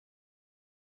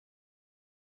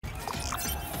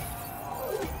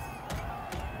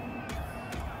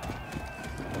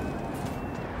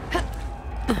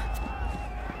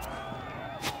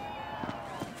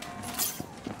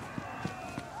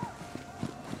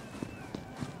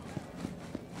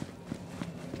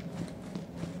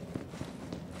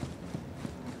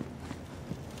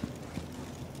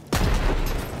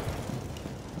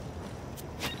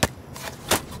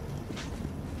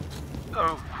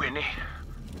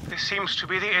This seems to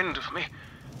be the end of me.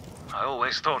 I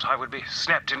always thought I would be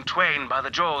snapped in twain by the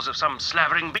jaws of some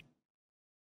slavering beast.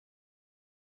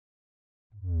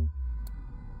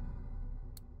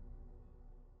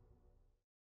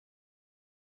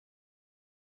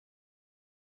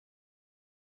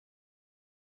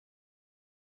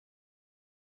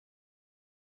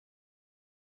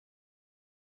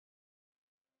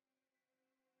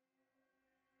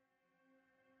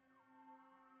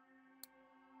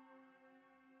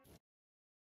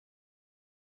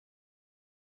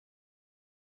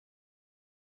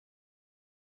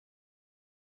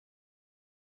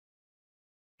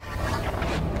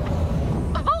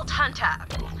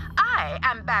 I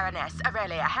am Baroness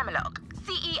Aurelia Hammerlock,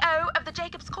 CEO of the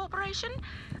Jakobs Corporation.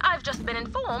 I've just been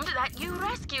informed that you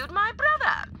rescued my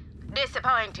brother.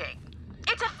 Disappointing.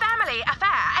 It's a family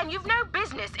affair, and you've no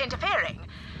business interfering.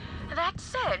 That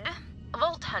said,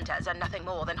 Vault Hunters are nothing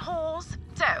more than whores,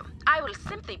 so I will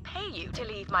simply pay you to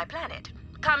leave my planet.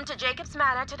 Come to Jakobs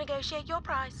Manor to negotiate your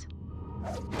price.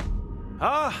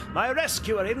 Ah, my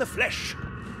rescuer in the flesh.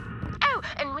 Oh,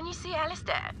 and when you see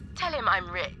Alistair, tell him I'm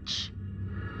rich.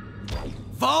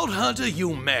 Vault Hunter,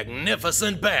 you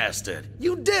magnificent bastard!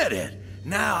 You did it!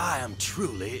 Now I am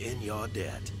truly in your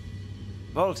debt.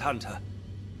 Vault Hunter,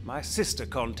 my sister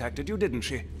contacted you, didn't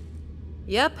she?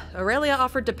 Yep, Aurelia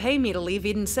offered to pay me to leave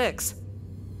Eden 6.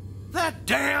 That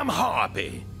damn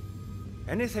Harpy!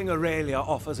 Anything Aurelia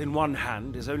offers in one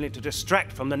hand is only to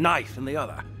distract from the knife in the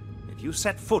other. If you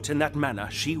set foot in that manor,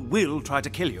 she will try to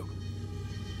kill you.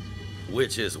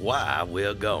 Which is why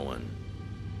we're going.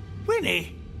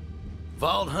 Winnie!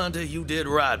 Vault Hunter, you did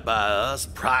right by us,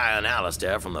 prying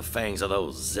Alistair from the fangs of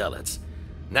those zealots.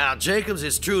 Now, Jakobs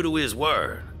is true to his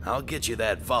word. I'll get you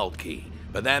that vault key,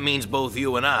 but that means both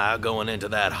you and I are going into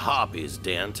that Harpy's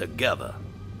den together.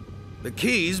 The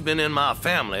key's been in my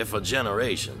family for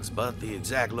generations, but the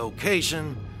exact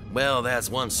location, well, that's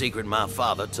one secret my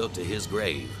father took to his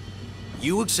grave.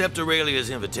 You accept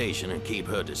Aurelia's invitation and keep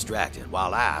her distracted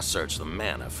while I search the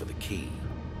manor for the key.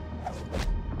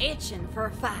 Itching for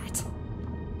a fight.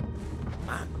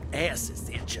 My ass is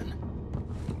itching.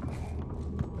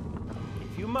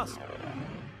 If you must.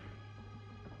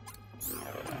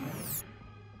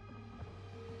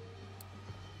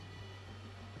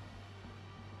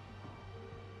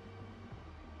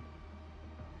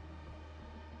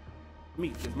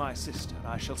 Meet with my sister,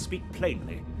 I shall speak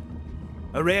plainly.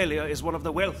 Aurelia is one of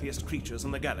the wealthiest creatures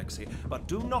in the galaxy, but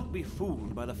do not be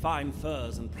fooled by the fine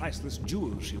furs and priceless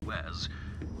jewels she wears.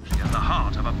 She has the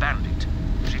heart of a bandit.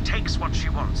 She takes what she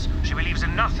wants. She believes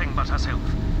in nothing but herself.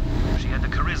 If she had the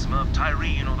charisma of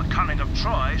Tyrene or the cunning of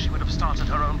Troy, she would have started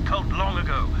her own cult long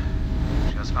ago.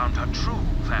 She has found her true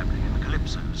family in the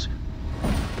Calypsos.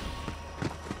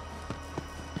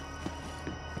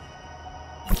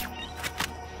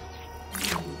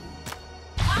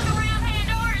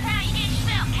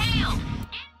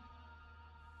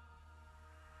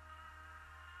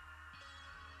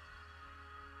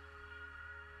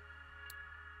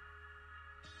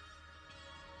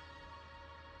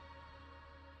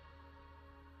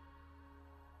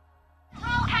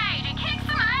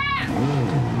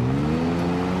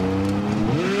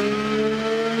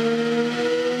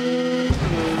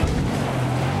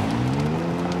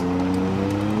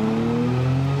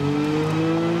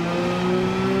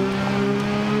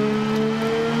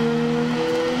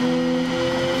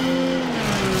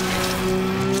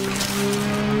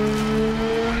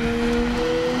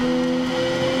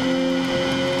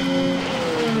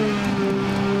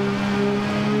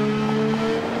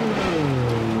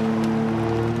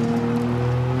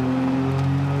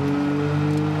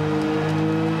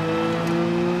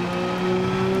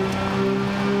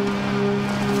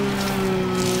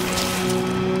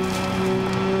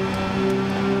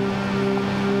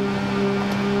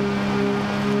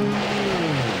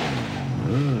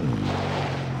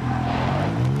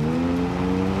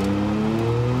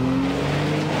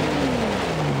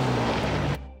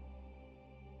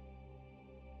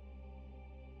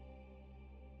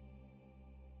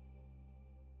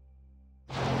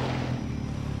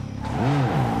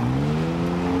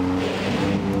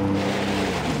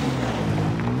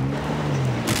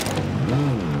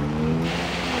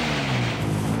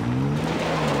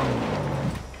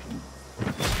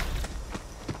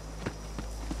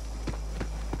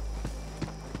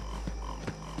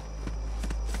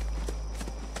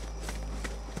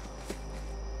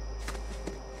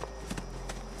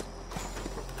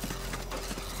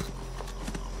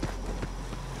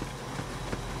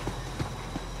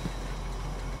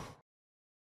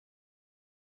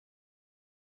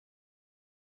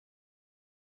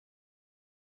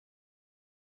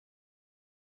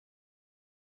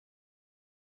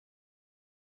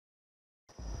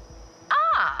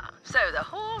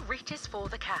 reaches for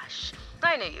the cash.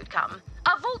 I knew you'd come.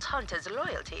 A vault hunter's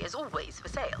loyalty is always for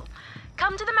sale.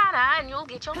 Come to the manor and you'll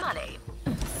get your money.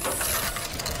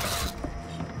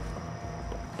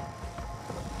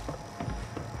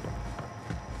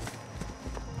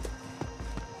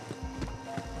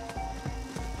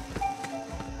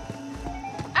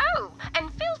 Oh,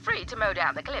 and feel free to mow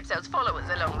down the Calypso's followers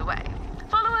along the way.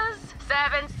 Followers,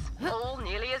 servants, all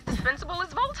nearly as dispensable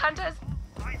as vault hunters.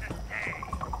 By the day.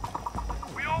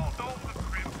 We all know the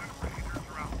Crimson Raiders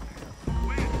are out there.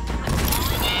 When?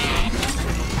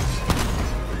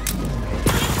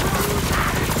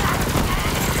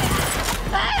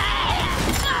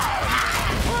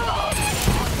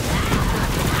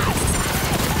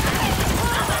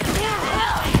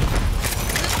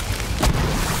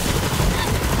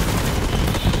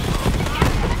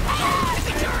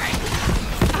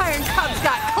 Iron Cub's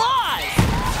got claws!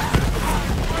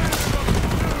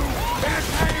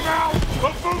 Came out! The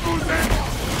boo-boo's in!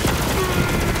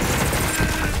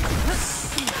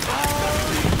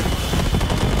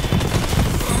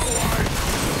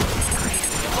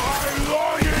 My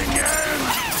longing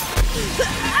ends!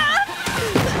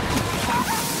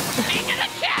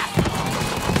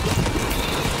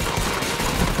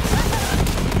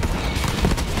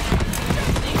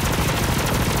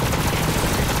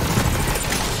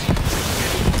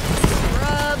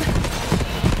 Rub.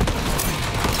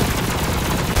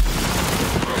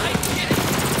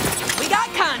 We got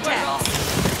contact!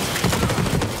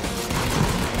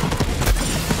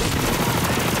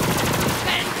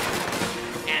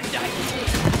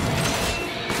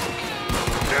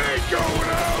 Ain't going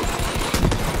out!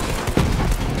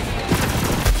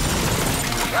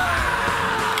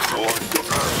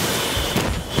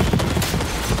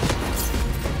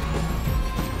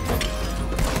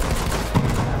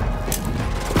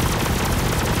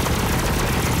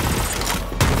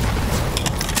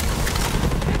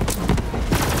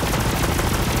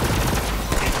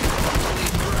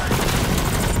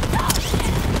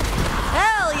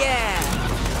 Hell yeah!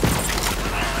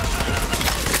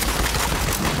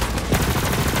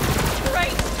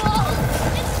 Graceful!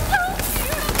 It's so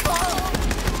beautiful!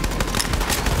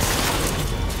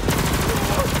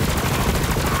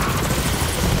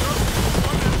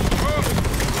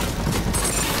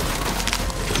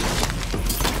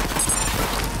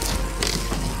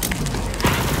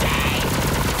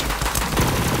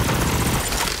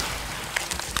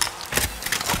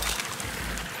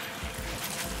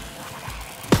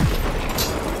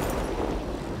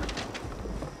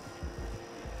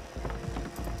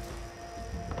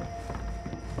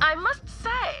 I must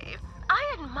say,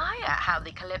 I admire how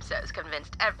the Calypsos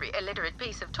convinced every illiterate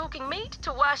piece of talking meat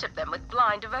to worship them with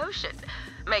blind devotion.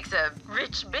 Makes a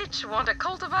rich bitch want a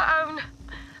cult of her own.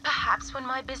 Perhaps when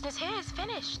my business here is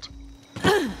finished.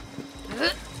 Slain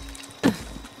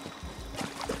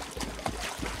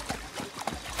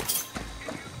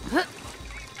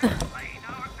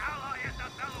our ally at the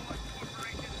Jakobs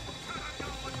Corporation.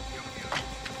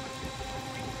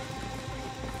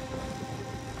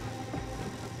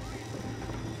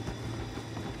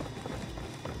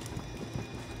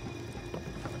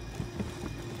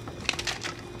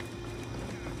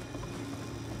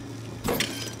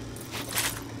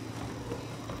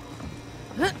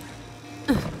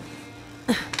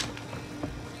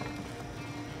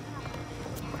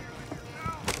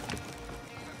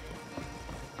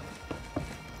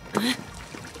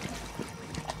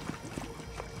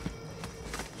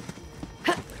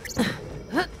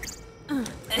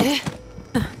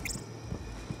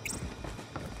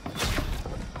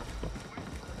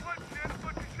 What shit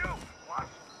put to shoot? What?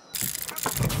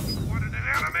 Wanted an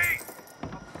enemy?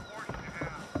 Of course you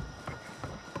have.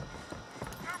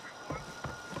 Everyone.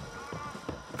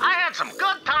 I had some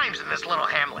good times in this little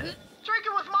hamlet.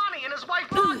 Drinking with Monty and his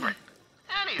wife Margaret.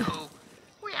 Anywho,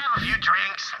 we have a few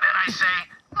drinks, then I say,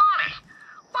 Monty,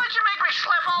 why'd you make me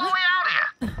slip all the way out here?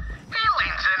 He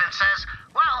leans in and says,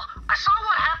 well, I saw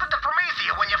what happened to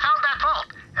Promethea when you found that vault,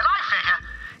 and I figure,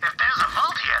 if there's a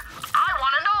vault here, I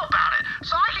want to know about it,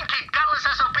 so I can keep gutless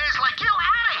SOBs like you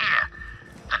out of here.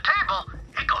 The table,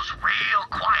 it goes real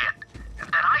quiet, and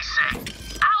then I say,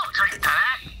 I'll drink to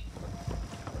that.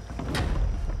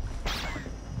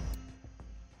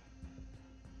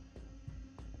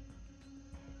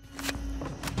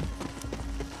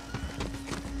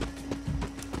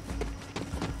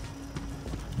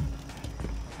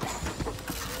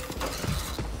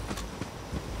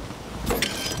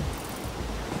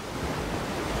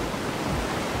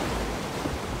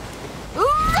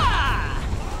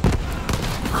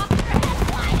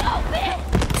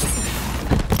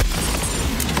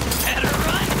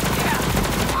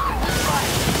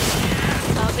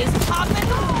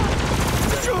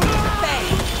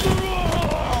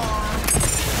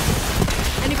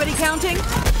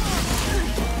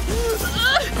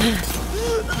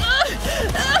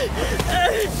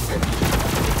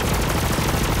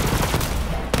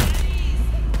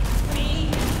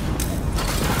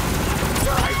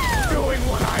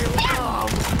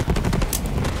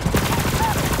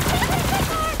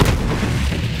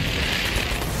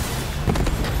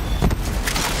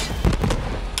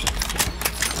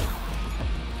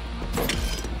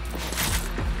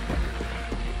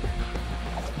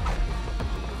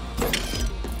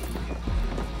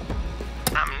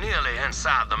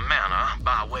 inside the manor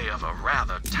by way of a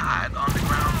rather tight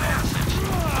underground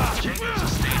passage. Jakobs'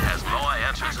 estate has more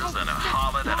entrances than a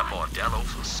harlot at a bordello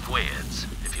for squids,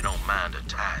 if you don't mind a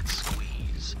tight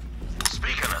squeeze.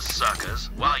 Speaking of suckers,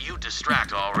 while you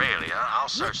distract Aurelia, I'll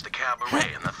search the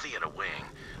cabaret in the theater wing.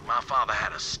 My father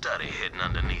had a study hidden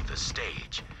underneath the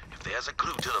stage. If there's a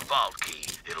clue to the vault key,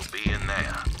 it'll be in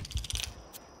there.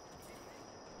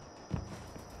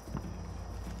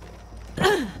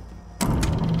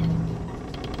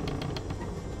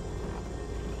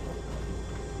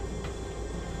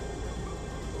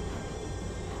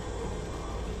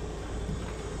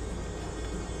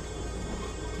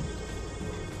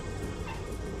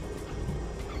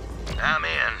 I'm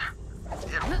in.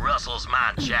 It rustles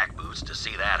my jackboots to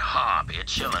see that Harpy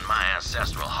chilling my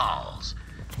ancestral halls.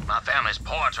 My family's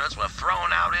portraits were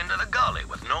thrown out into the gully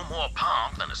with no more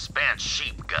pomp than a spent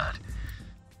sheep gut.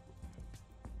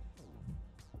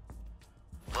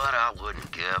 What I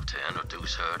wouldn't give to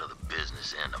introduce her to the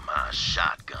business end of my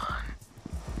shotgun.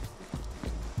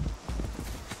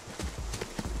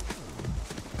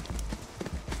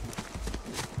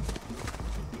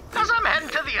 As I'm heading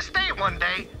to the estate one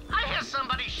day, I hear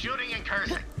somebody shooting and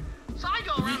cursing. So I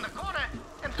go around the corner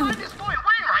and find this boy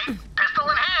Wainwright, pistol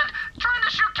in hand, trying to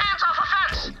shoot cans off a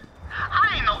fence.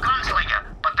 I ain't no gunslinger,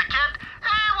 but the kid,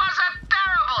 it was a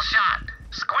terrible shot.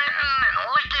 Squinting and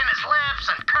licking his lips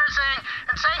and cursing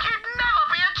and saying he'd never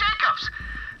be a Jakobs.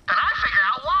 Then I figure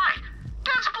out why.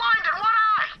 Kid's blind in one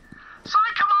eye. So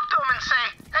I come up to him and say,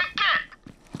 "Hey kid,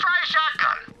 try a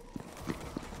shotgun."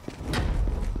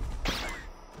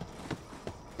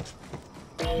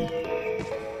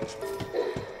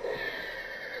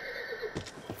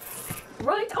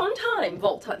 Right on time,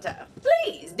 Vault Hunter.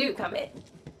 Please do come in.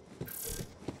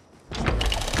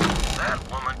 That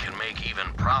woman can make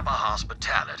even proper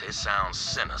hospitality sound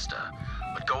sinister.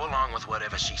 But go along with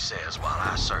whatever she says while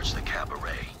I search the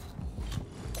cabaret.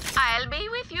 I'll be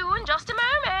with you in just a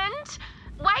moment.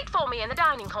 Wait for me in the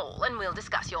dining hall and we'll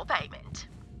discuss your payment.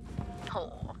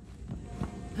 Whore.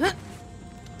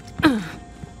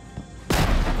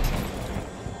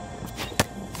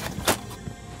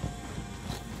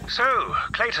 So,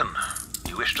 Clayton,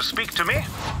 you wish to speak to me?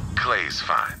 Clay's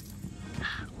fine.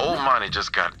 Old Monty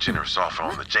just got a generous offer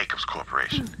on the Jakobs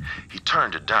Corporation. He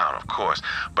turned it down, of course,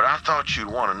 but I thought you'd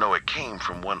want to know it came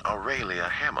from one Aurelia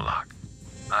Hammerlock.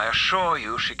 I assure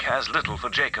you she cares little for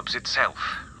Jakobs itself.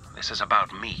 This is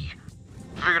about me.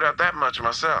 Figured out that much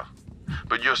myself.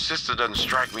 But your sister doesn't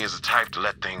strike me as the type to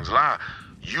let things lie.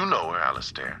 You know her,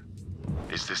 Alistair.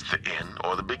 Is this the end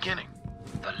or the beginning?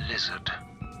 The lizard.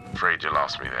 Afraid you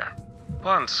lost me there.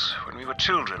 Once, when we were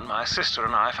children, my sister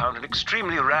and I found an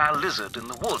extremely rare lizard in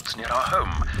the woods near our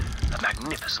home. A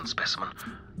magnificent specimen.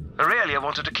 Aurelia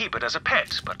wanted to keep it as a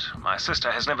pet, but my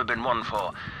sister has never been one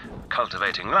for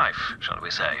cultivating life, shall we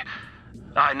say.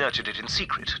 I nurtured it in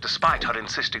secret, despite her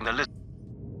insisting the lizard...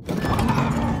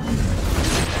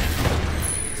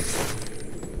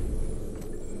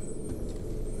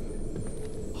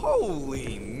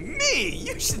 Holy me!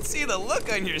 You should see the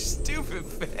look on your stupid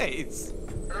face.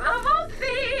 The Vault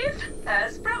Thief,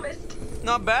 as promised.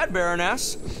 Not bad,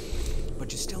 Baroness.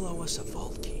 But you still owe us a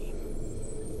vault key.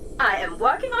 I am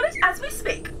working on it as we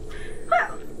speak.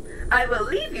 Well, I will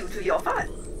leave you to your fun.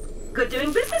 Good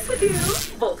doing business with you,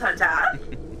 Vault Hunter.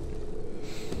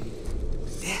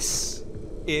 This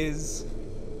is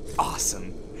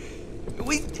awesome.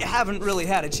 We haven't really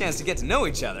had a chance to get to know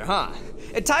each other, huh?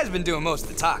 Ty's been doing most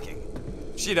of the talking.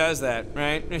 She does that,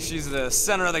 right? She's the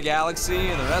center of the galaxy,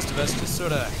 and the rest of us just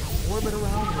sort of orbit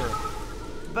around her.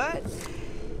 But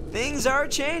things are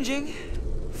changing.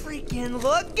 Freaking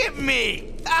look at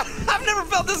me! I've never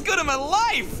felt this good in my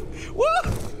life!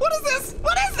 Whoa! What is this?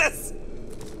 What is this?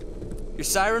 Your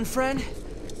siren friend?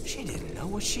 She didn't know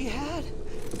what she had.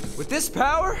 With this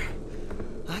power,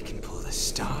 I can pull the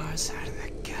stars out of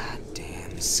the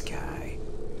goddamn sky.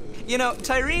 You know,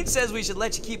 Tyreen says we should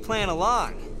let you keep playing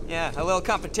along. Yeah, a little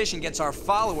competition gets our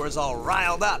followers all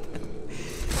riled up.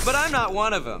 But I'm not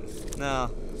one of them.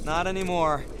 No, not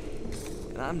anymore.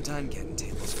 And I'm done getting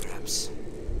table scraps.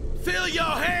 Fill your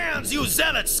hands, you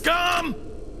zealot scum!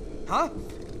 Huh?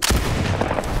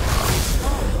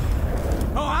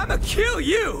 Oh, I'ma kill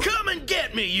you! Come and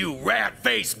get me, you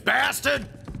rat-faced bastard!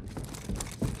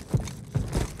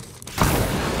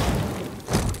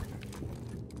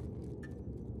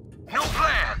 No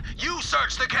plan. You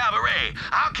search the cabaret.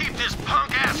 I'll keep this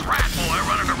punk-ass rat boy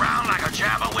running around like a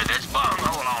jabber with its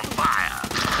bunghole on fire.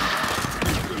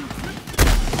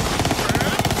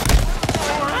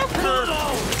 Come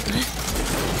on!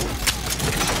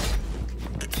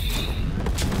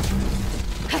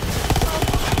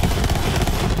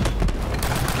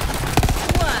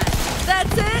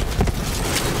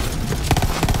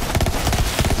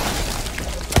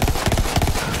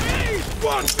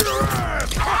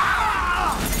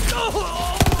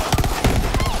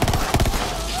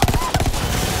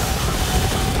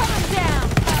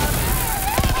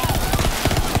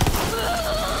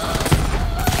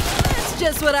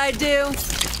 That's what I do.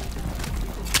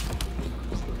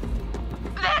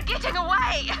 They're getting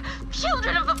away!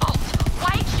 Children of the vault,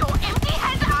 wage your empty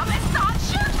heads up and start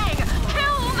shooting!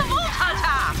 Kill the vault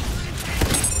hunter!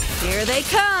 Here they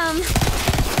come.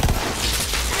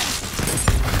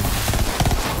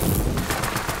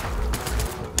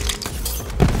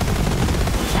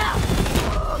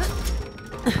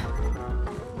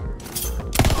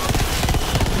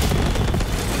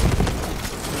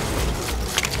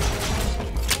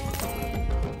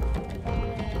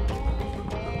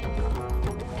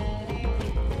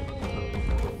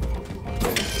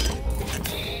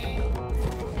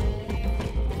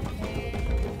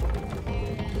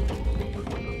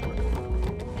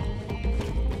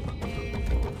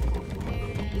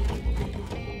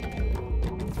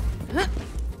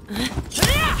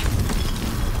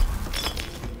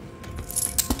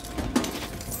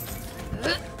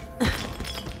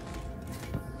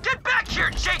 Get back here,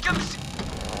 Jakobs!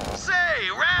 Say,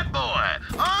 rat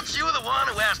boy, aren't you the one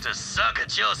who has to suck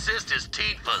at your sister's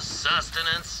teat for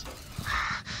sustenance?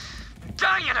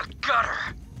 Die in a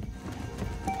gutter!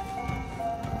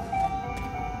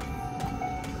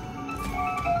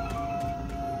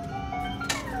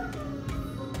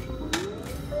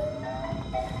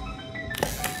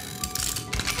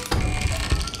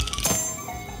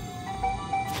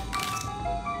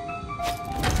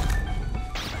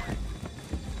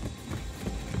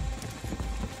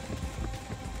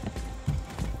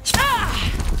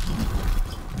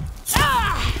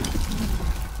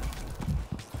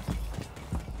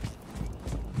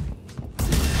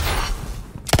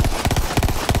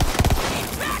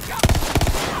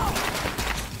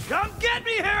 Come get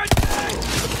me here!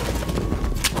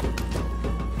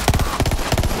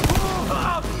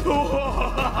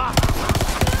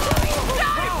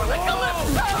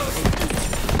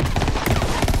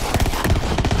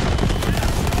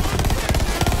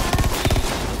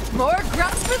 More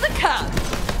grubs for the cup.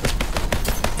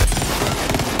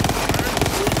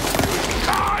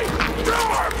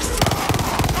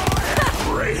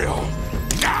 Real.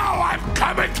 Now I'm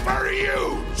coming for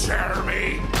you,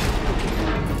 Jeremy.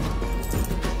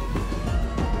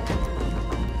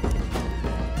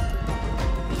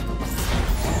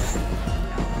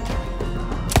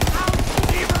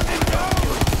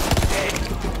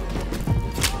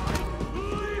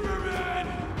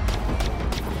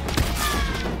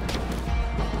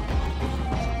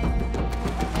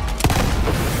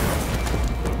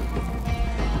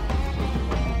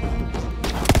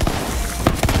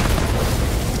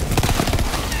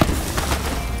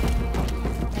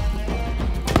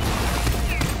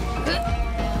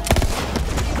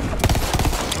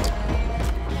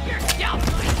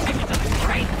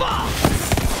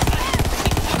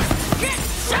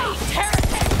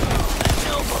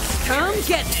 Come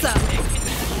get some.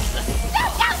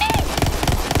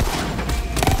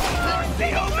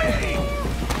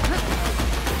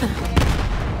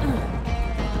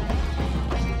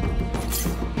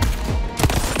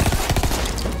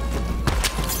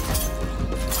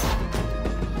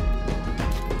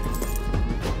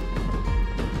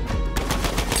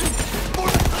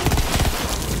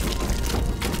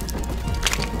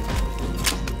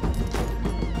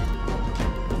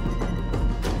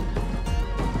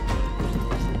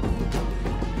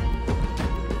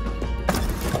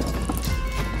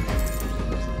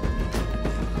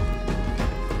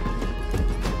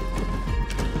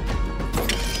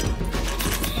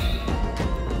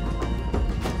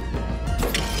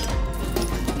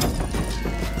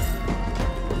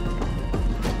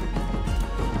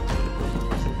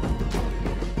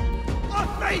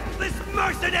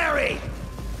 mercenary!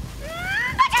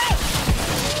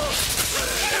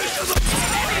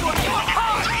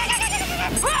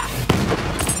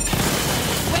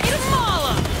 Way to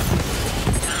maul him!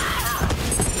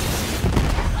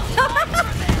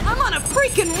 I'm on a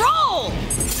freaking roll!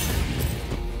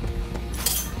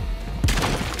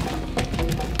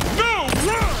 No,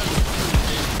 run!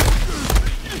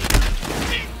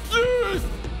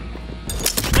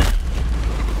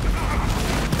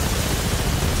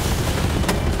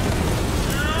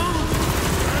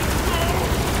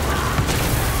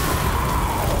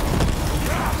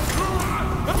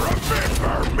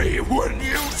 Remember me when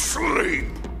you sleep!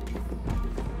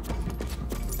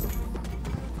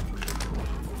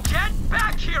 Get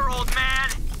back here, old man!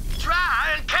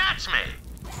 Try and catch me!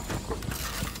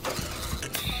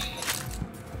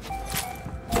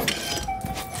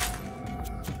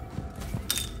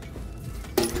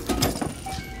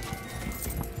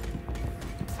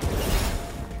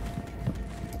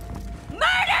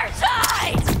 Murder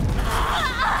time!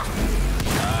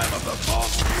 Time of the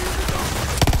boss.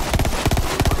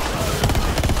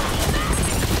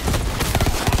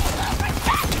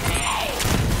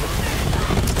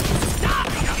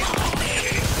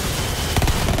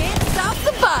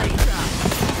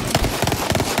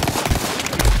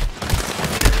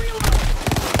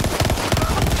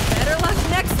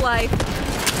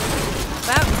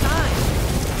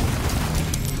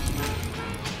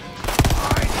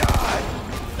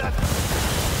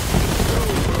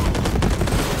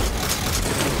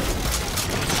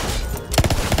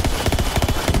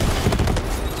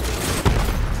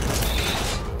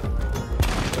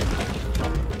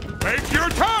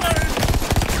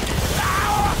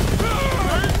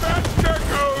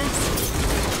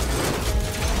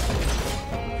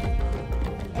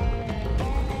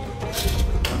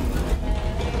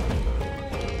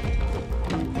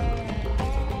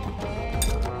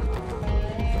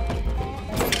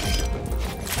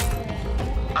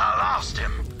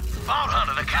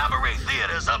 Contemporary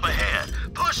theater's up ahead.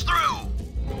 Push through!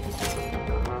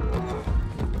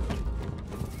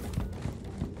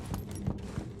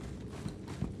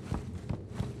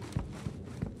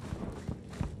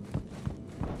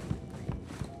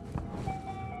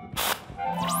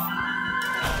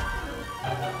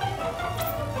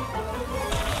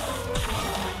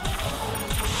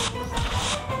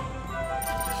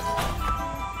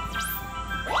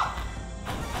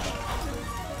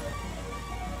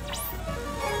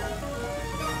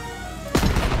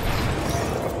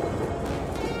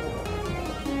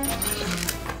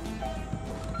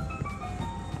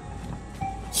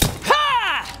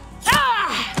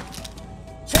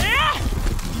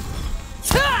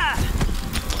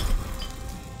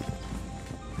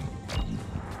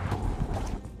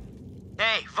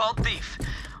 Hey, Vault Thief.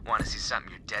 Want to see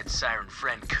something your dead siren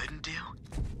friend couldn't do?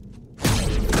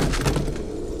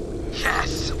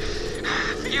 Yes!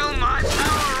 Feel my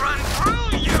power run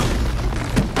through you!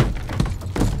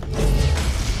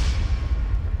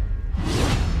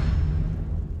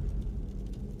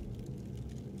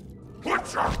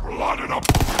 Put your blood in a...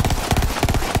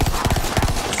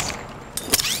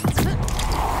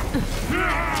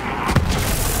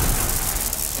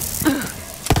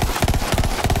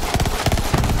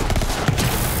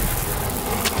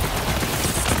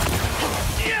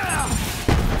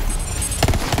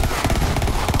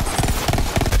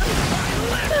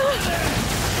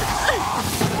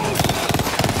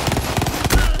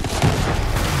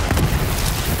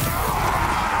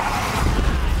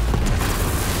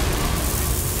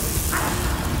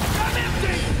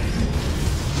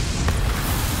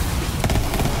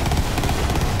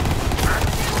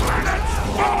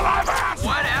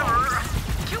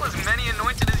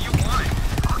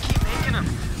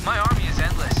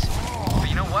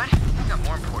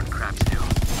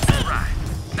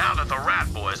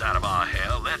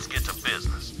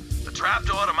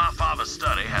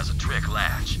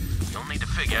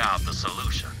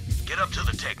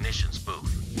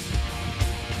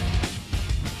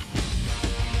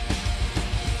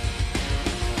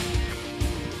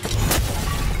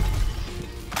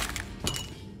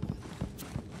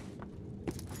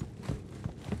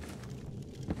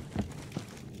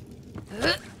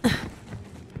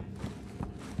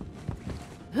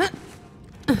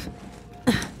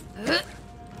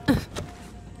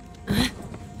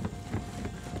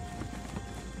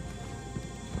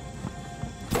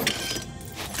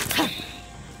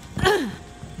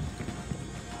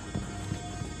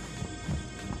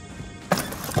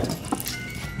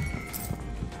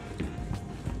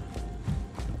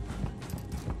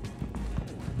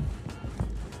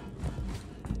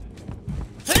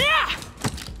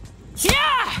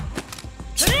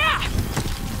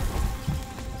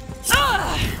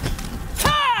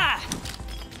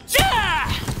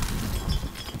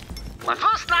 My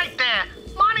first night there,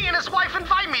 Monty and his wife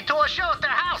invite me to a show at their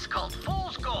house called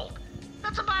Fool's Gold.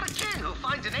 That's about a king who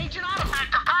finds an ancient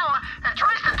artifact of power and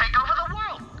tries to take over the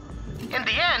world. In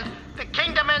the end, the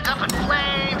kingdom ends up in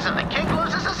flames and the king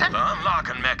loses his head. The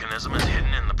unlocking mechanism is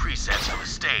hidden in the presets of the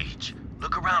stage.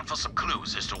 Look around for some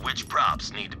clues as to which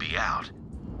props need to be out.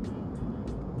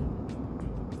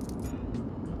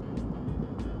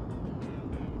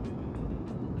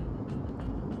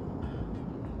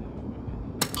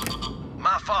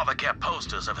 My father kept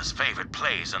posters of his favorite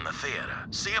plays in the theater.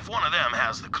 See if one of them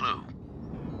has the clue.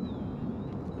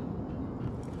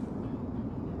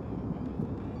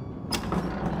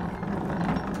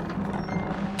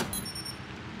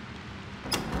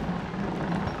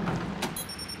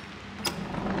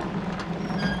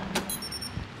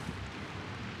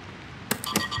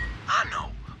 I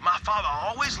know. My father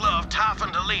always loved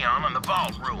Typhon de Leon and the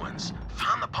Vault Ruins.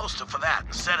 Found the poster for that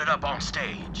and set it up on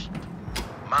stage.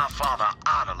 My father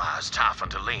idolized Typhon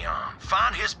de Leon.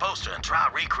 Find his poster and try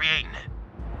recreating it.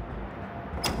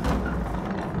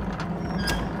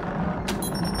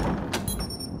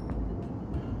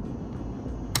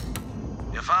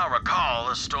 If I recall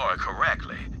this story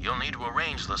correctly, you'll need to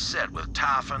arrange the set with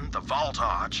Typhon, the Vault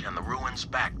Arch, and the Ruins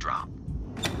backdrop.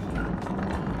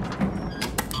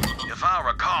 If I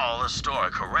recall this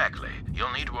story correctly,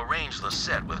 you'll need to arrange the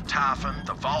set with Typhon,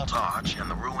 the Vault Arch, and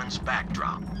the Ruins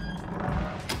backdrop.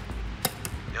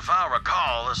 If I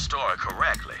recall this story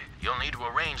correctly, you'll need to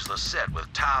arrange the set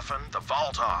with Typhon, the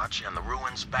Vault Arch, and the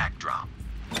Ruins backdrop.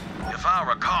 If I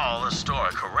recall this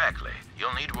story correctly,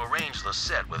 you'll need to arrange the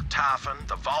set with Typhon,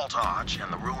 the Vault Arch,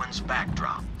 and the Ruins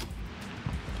backdrop.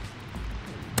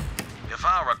 If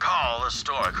I recall this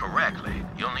story correctly,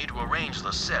 you'll need to arrange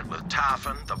the set with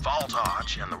Typhon, the Vault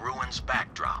Arch, and the Ruins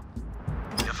backdrop.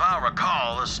 If I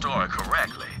recall this story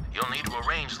correctly, you'll need to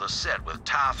arrange the set with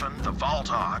Typhon, the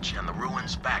Vault Arch, and the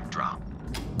Ruins backdrop.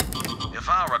 If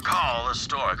I recall the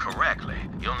story correctly,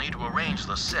 you'll need to arrange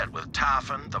the set with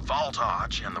Typhon, the Vault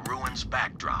Arch, and the Ruins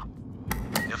backdrop.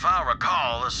 If I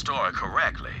recall the story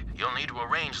correctly, you'll need to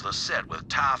arrange the set with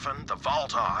Typhon, the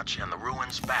Vault Arch, and the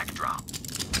Ruins backdrop.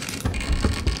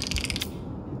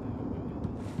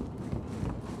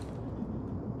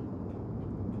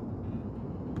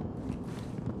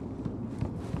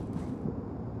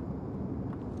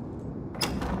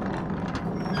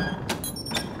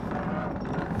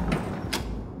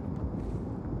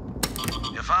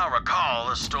 If I recall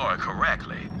the story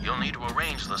correctly, you'll need to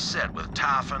arrange the set with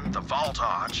Typhon, the Vault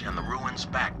Arch, and the Ruins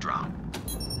backdrop.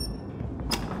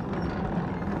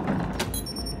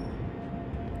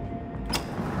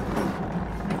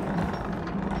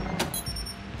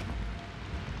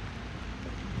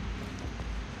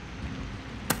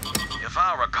 If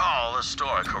I recall the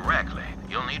story correctly,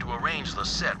 you'll need to arrange the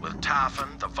set with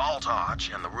Typhon, the Vault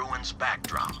Arch, and the Ruins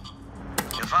backdrop.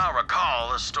 If I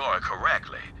recall the story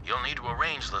correctly, you'll need to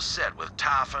arrange the set with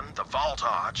Typhon, the Vault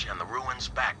Arch, and the Ruins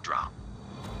backdrop.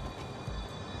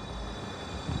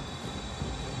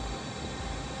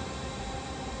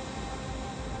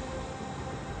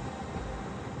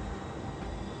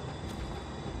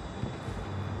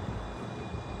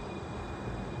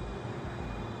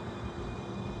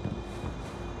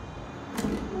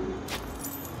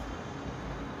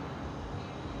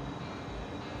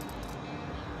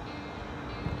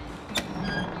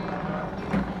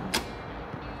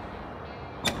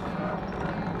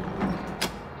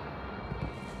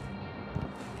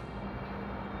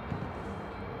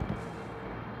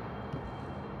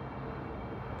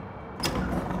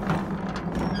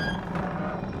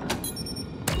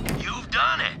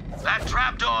 That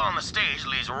trapdoor on the stage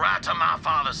leads right to my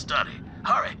father's study.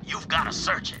 Hurry, you've got to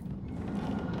search it.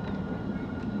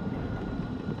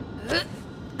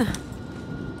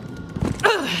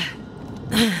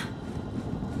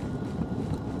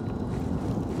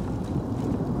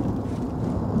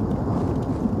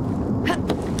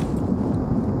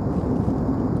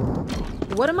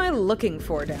 What am I looking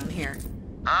for down here?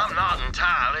 I'm not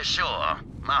entirely sure.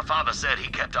 My father said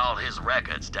he kept all his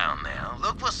records down there.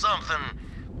 Look for something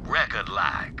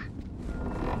record-like.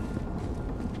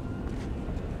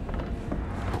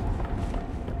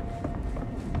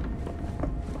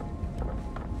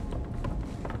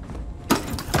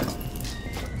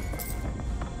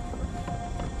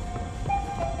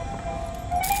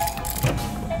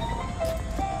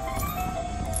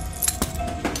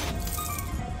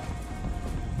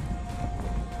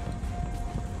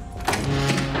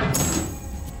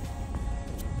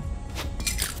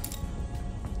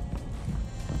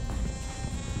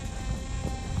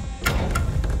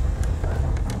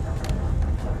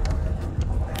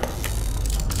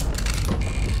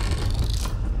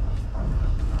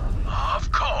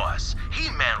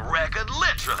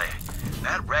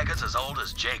 As old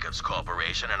as Jakobs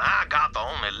Corporation, and I got the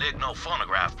only ligno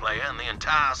phonograph player in the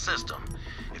entire system.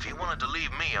 If you wanted to leave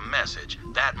me a message,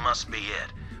 that must be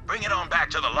it. Bring it on back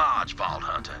to the lodge, Vault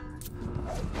Hunter.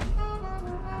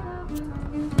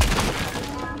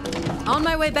 On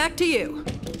my way back to you.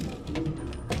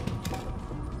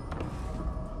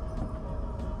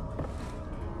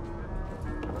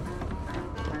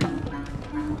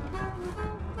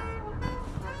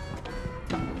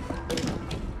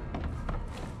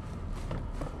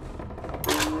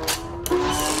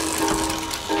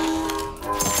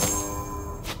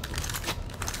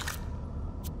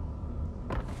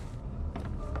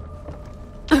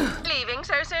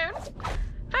 So soon?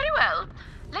 Very well.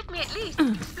 Let me at least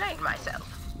explain myself.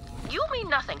 You mean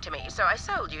nothing to me, so I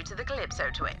sold you to the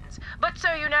Calypso twins. But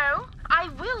so you know, I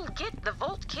will get the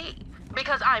vault key,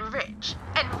 because I'm rich,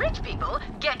 and rich people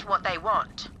get what they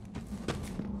want.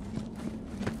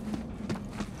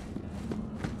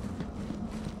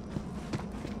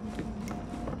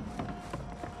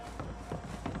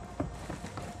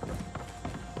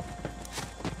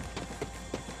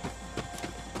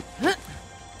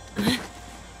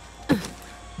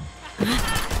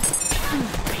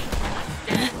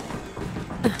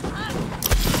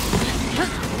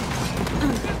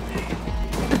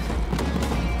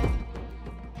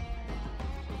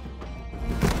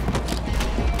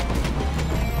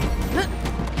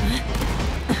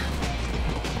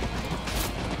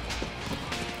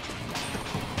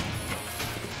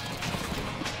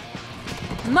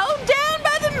 Mowed down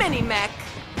by the mini-mech.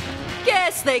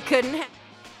 Guess they couldn't have...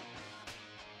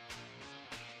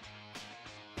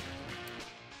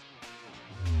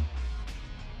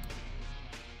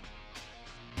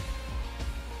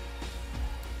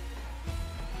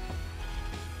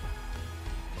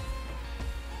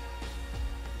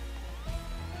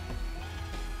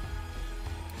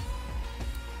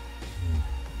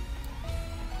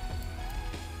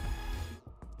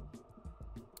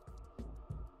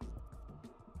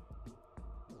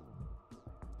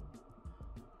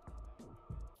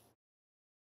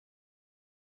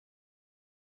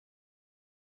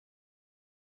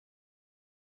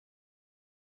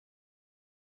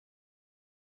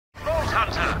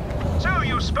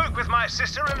 spoke with my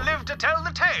sister and lived to tell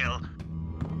the tale.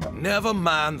 Never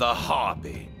mind the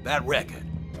Harpy. That record.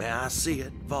 May I see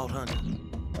it, Vault Hunter?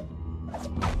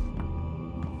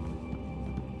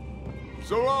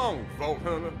 So long, Vault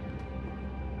Hunter.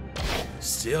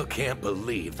 Still can't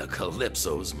believe the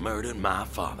Calypsos murdered my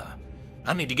father.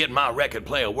 I need to get my record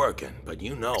player working, but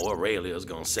you know Aurelia's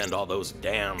gonna send all those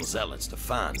damn zealots to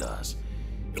find us.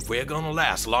 If we're gonna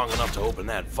last long enough to open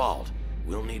that vault,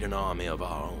 we'll need an army of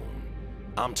our own.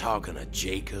 I'm talking a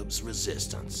Jakobs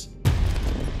resistance.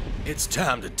 It's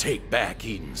time to take back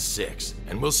Eden 6,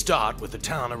 and we'll start with the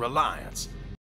town of Reliance.